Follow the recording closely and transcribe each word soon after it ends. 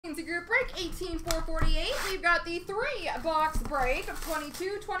into group break 18448. We've got the 3-box break of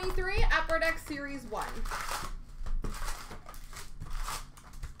 22-23 Upper Deck Series 1.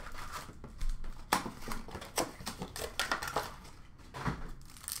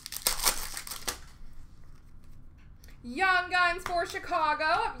 Young Guns for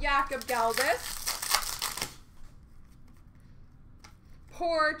Chicago of Jakob Galvis.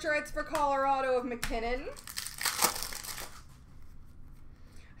 Portraits for Colorado of McKinnon.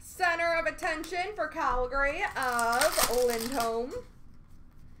 Center of Attention for Calgary of Lindholm.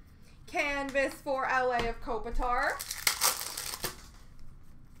 Canvas for LA of Kopitar.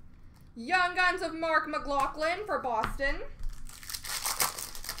 Young Guns of Mark McLaughlin for Boston.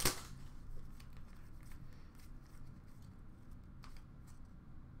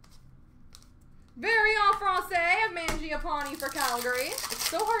 Very en Francais of Mangiapane for Calgary. It's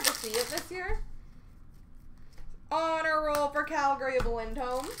so hard to see it this year. Honor Roll for Calgary of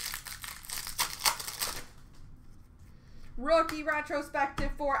Lindholm. Rookie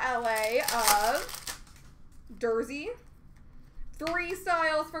Retrospective for LA of Dursey. 3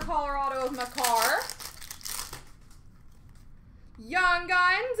 Styles for Colorado of Makar. Young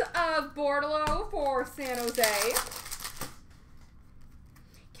Guns of Bordelot for San Jose.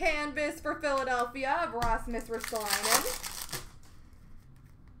 Canvas for Philadelphia of Rasmus Ristolainen.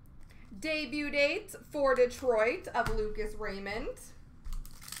 Debut dates for Detroit of Lucas Raymond.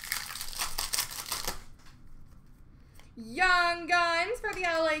 Young Guns for the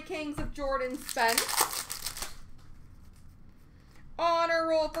LA Kings of Jordan Spence. Honor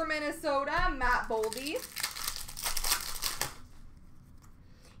Roll for Minnesota, Matt Boldy.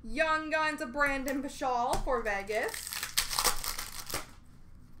 Young Guns of Brandon Pichal for Vegas.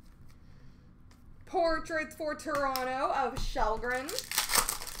 Portraits for Toronto of Shelgren.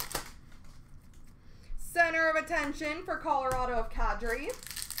 Center of Attention for Colorado of Kadri.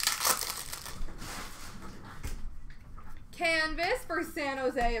 Canvas for San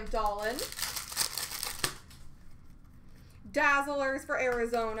Jose of Dahlin. Dazzlers for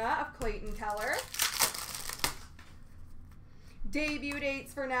Arizona of Clayton Keller. Debut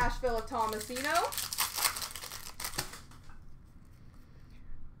dates for Nashville of Tomasino.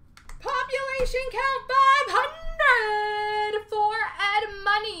 Population count 500 for Ed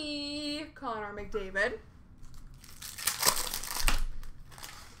Money, Connor McDavid.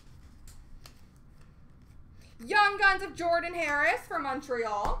 Young Guns of Jordan Harris for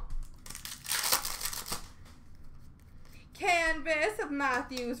Montreal. Canvas of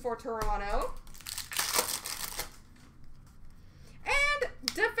Matthews for Toronto. And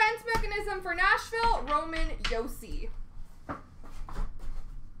Defense Mechanism for Nashville, Roman Josi.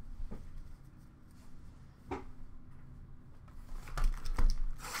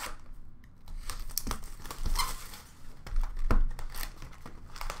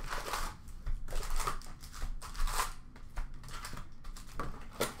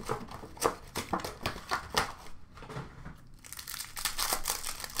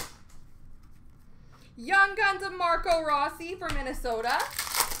 Young Guns of Marco Rossi for Minnesota.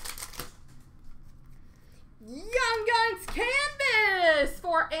 Young Guns Canvas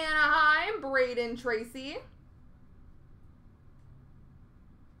for Anaheim, Braden Tracy.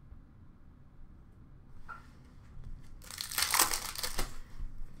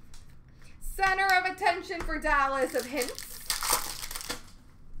 Center of Attention for Dallas of Hintz.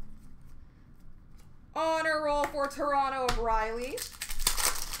 Honor Roll for Toronto of Riley.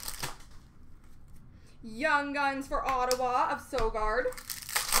 Young Guns for Ottawa of Sogard.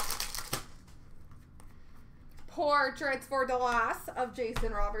 Portraits for Dallas of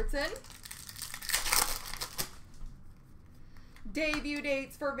Jason Robertson. Debut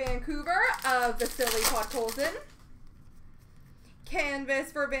dates for Vancouver of Vasily Podkolzin.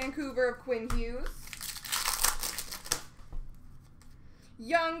 Canvas for Vancouver of Quinn Hughes.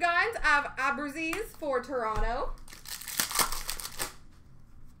 Young Guns of Aberzies for Toronto.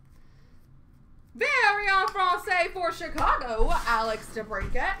 Very en Francais for Chicago, Alex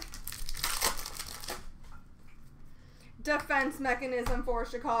DeBrincat. Defense Mechanism for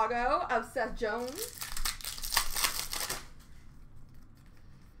Chicago of Seth Jones.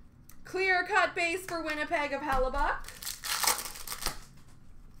 Clear Cut Base for Winnipeg of Hellebuck.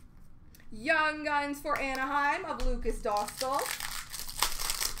 Young Guns for Anaheim of Lucas Dostal.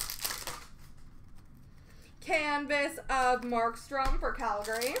 Canvas of Markstrom for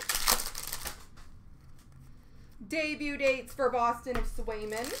Calgary. Debut dates for Boston of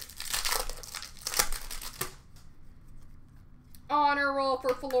Swayman. Honor Roll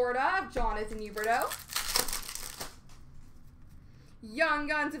for Florida of Jonathan Huberdeau. Young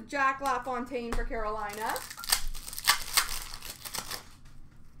Guns of Jack LaFontaine for Carolina.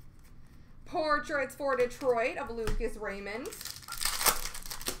 Portraits for Detroit of Lucas Raymond.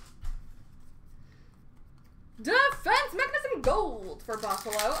 Defense Mechanism Gold for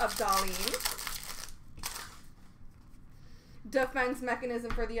Buffalo of Darlene. Defense Mechanism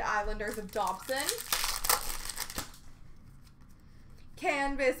for the Islanders of Dobson.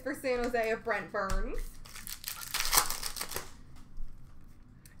 Canvas for San Jose of Brent Burns.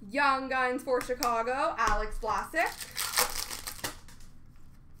 Young Guns for Chicago, Alex Vlasic.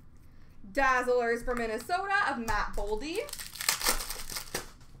 Dazzlers for Minnesota of Matt Boldy.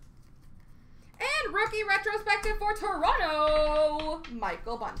 And Rookie Retrospective for Toronto,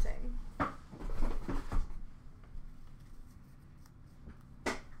 Michael Bunting.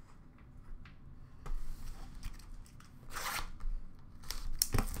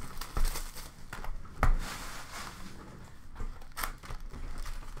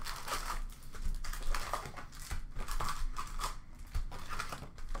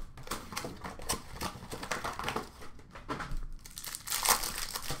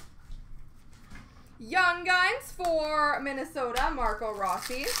 Young Guns for Minnesota, Marco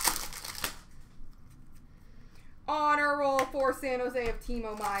Rossi. Honor Roll for San Jose of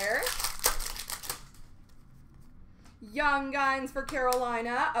Timo Meier. Young Guns for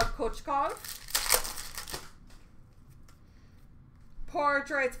Carolina of Kuchkov.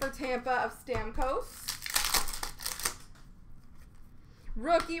 Portraits for Tampa of Stamkos.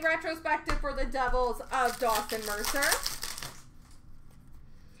 Rookie Retrospective for the Devils of Dawson Mercer.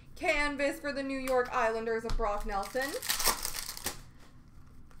 Canvas for the New York Islanders of Brock Nelson.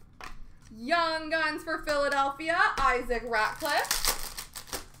 Young Guns for Philadelphia, Isaac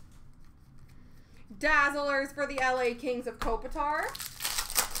Ratcliffe. Dazzlers for the LA Kings of Kopitar.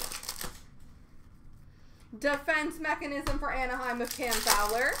 Defense Mechanism for Anaheim of Cam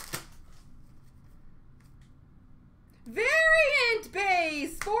Fowler. Variant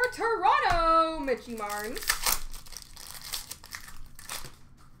Base for Toronto, Mitchie Marnes.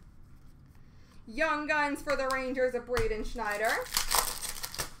 Young Guns for the Rangers of Braden Schneider.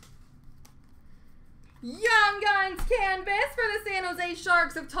 Young Guns Canvas for the San Jose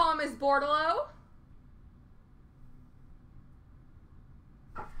Sharks of Thomas Bordelot.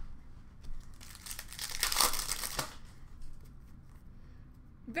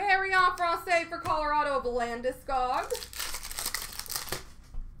 Variant Francais for Colorado of Landeskog.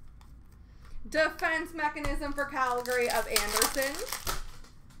 Defense Mechanism for Calgary of Anderson.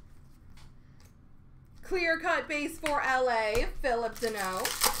 Clear Cut Base for LA, Philip Deneau.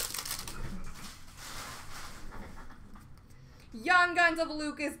 Young Guns of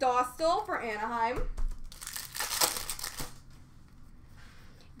Lucas Dostal for Anaheim.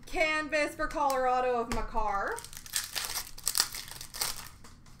 Canvas for Colorado of Makar.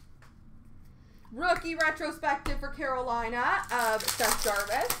 Rookie Retrospective for Carolina of Seth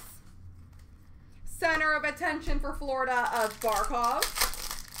Jarvis. Center of Attention for Florida of Barkov.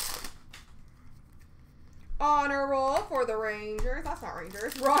 Honor Roll for the Rangers. That's not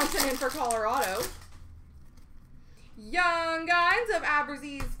Rangers. Rontanen for Colorado. Young Guns of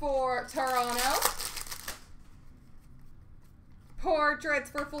Aberzees for Toronto. Portraits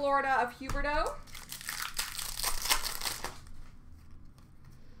for Florida of Huberdeau.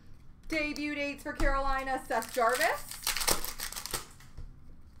 Debut dates for Carolina, Seth Jarvis.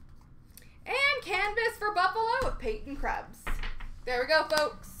 And canvas for Buffalo of Peyton Krebs. There we go,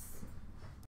 folks.